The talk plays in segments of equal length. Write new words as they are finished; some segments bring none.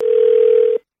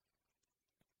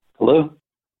Hello?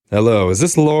 Hello, is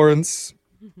this Lawrence?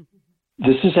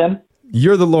 This is him?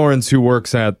 You're the Lawrence who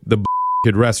works at the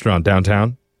Kid restaurant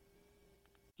downtown?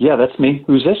 Yeah, that's me.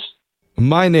 Who's this?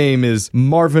 My name is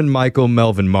Marvin Michael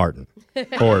Melvin Martin.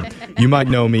 Or you might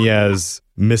know me as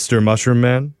Mr. Mushroom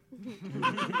Man.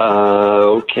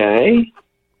 Okay.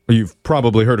 You've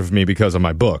probably heard of me because of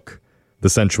my book, The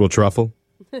Sensual Truffle.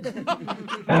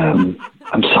 I'm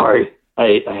sorry.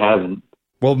 I haven't.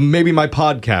 Well, maybe my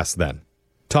podcast then.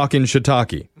 Talkin'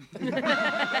 Shiitake.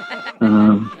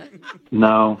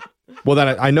 No. Well,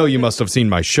 then I know you must have seen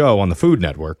my show on the Food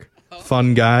Network.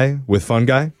 Fun Guy with Fun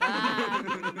Guy?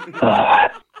 I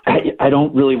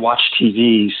don't really watch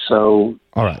TV, so...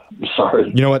 All right. I'm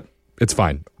sorry. You know what? It's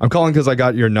fine. I'm calling because I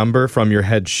got your number from your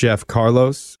head chef,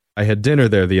 Carlos. I had dinner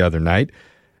there the other night,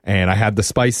 and I had the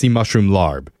spicy mushroom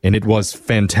larb, and it was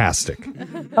fantastic.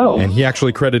 Oh. And he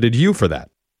actually credited you for that.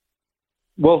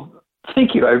 Well,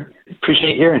 thank you. I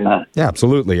appreciate hearing that. Yeah,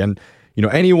 absolutely. And, you know,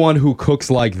 anyone who cooks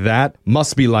like that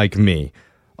must be like me,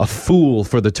 a fool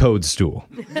for the toadstool.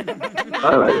 That's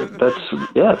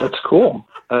cool.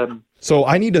 So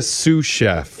I need a sous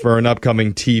chef for an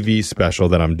upcoming TV special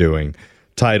that I'm doing,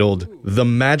 titled The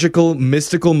Magical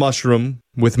Mystical Mushroom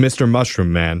with Mr.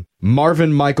 Mushroom Man,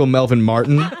 Marvin Michael Melvin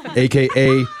Martin,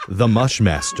 a.k.a. The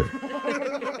Mushmaster.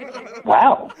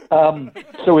 Wow.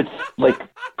 So it's like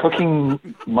cooking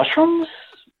mushrooms?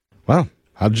 Wow.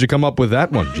 How did you come up with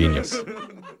that one, genius?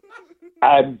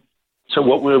 So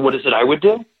what is it I would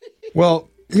do? Well,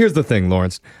 here's the thing,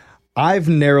 Lawrence. I've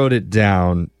narrowed it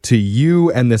down to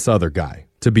you and this other guy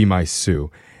to be my sous.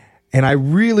 And I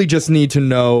really just need to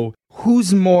know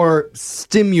who's more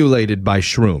stimulated by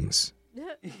shrooms.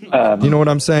 You know what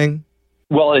I'm saying?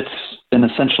 Well, it's an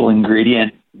essential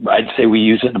ingredient. I'd say we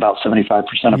use it in about 75%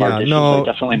 of our dishes. No,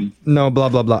 definitely. No, blah,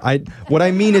 blah, blah. What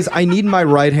I mean is I need my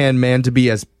right-hand man to be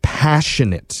as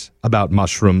passionate about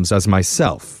mushrooms as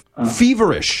myself.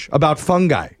 Feverish about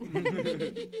fungi.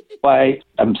 I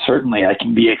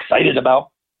can be excited about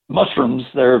mushrooms.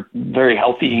 They're very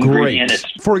healthy ingredient.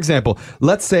 Great. For example,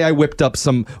 let's say I whipped up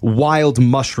some wild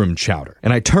mushroom chowder,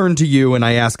 and I turn to you and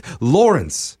I ask,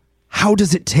 Lawrence, how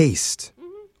does it taste?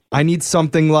 I need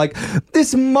something like,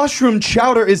 this mushroom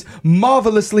chowder is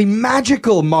marvelously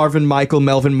magical, Marvin Michael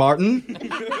Melvin Martin.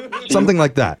 Something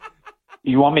like that.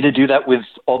 You want me to do that with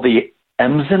all the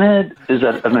M's in it? Is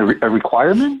that a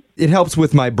requirement? It helps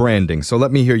with my branding, so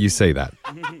let me hear you say that.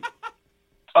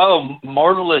 Oh,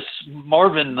 marvelous.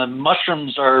 Marvin, the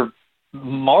mushrooms are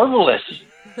marvelous.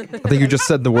 I think you just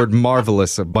said the word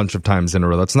marvelous a bunch of times in a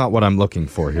row. That's not what I'm looking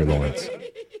for here, Lawrence.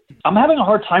 I'm having a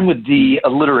hard time with the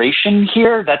alliteration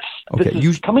here. This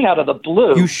is coming out of the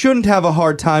blue. You shouldn't have a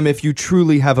hard time if you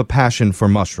truly have a passion for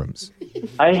mushrooms.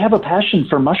 I have a passion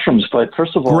for mushrooms, but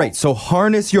first of all... Great, so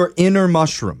harness your inner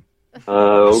mushroom.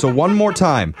 So one more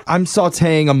time. I'm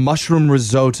sautéing a mushroom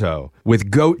risotto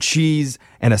with goat cheese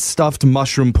and a stuffed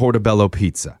mushroom portobello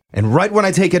pizza. And right when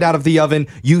I take it out of the oven,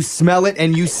 you smell it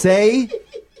and you say...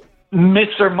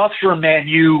 Mr. Mushroom Man,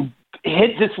 you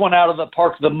hit this one out of the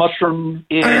park. The mushroom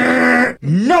is...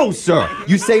 No, sir!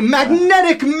 You say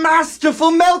magnetic,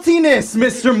 masterful meltiness,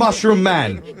 Mr. Mushroom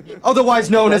Man. Otherwise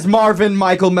known as Marvin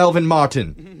Michael Melvin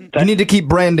Martin. You need to keep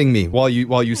branding me while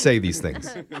you say these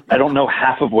things. I don't know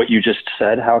half of what you just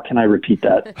said. How can I repeat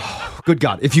that? Good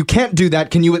God. If you can't do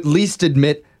that, can you at least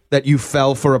admit that you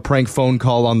fell for a prank phone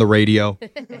call on the radio?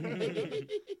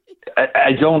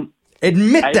 I don't...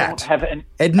 Admit that. Don't have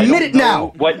Admit it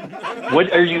now.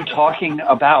 What are you talking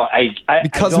about?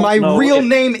 Because my real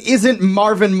name isn't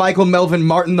Marvin Michael Melvin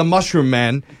Martin the Mushroom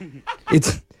Man.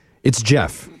 It's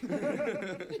Jeff.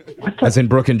 As in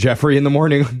Brooke and Jeffrey in the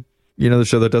morning. You know the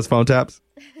show that does phone taps?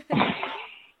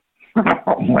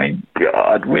 Oh my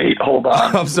God. Wait, hold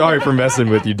on. I'm sorry for messing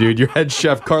with you, dude. Your head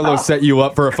chef Carlos set you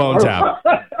up for a phone tap.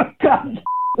 God.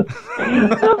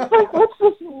 What's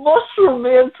this mushroom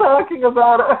man talking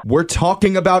about? We're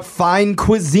talking about fine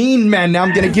cuisine, man. Now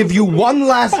I'm going to give you one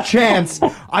last chance.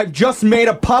 I've just made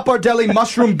a pappardelle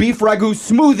mushroom beef ragu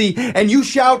smoothie, and you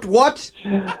shout what?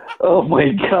 Oh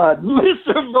my God,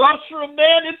 Mr. Mushroom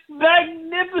Man, it's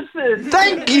magnificent!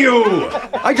 Thank you!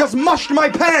 I just mushed my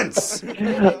pants!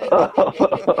 Oh,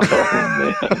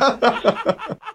 man.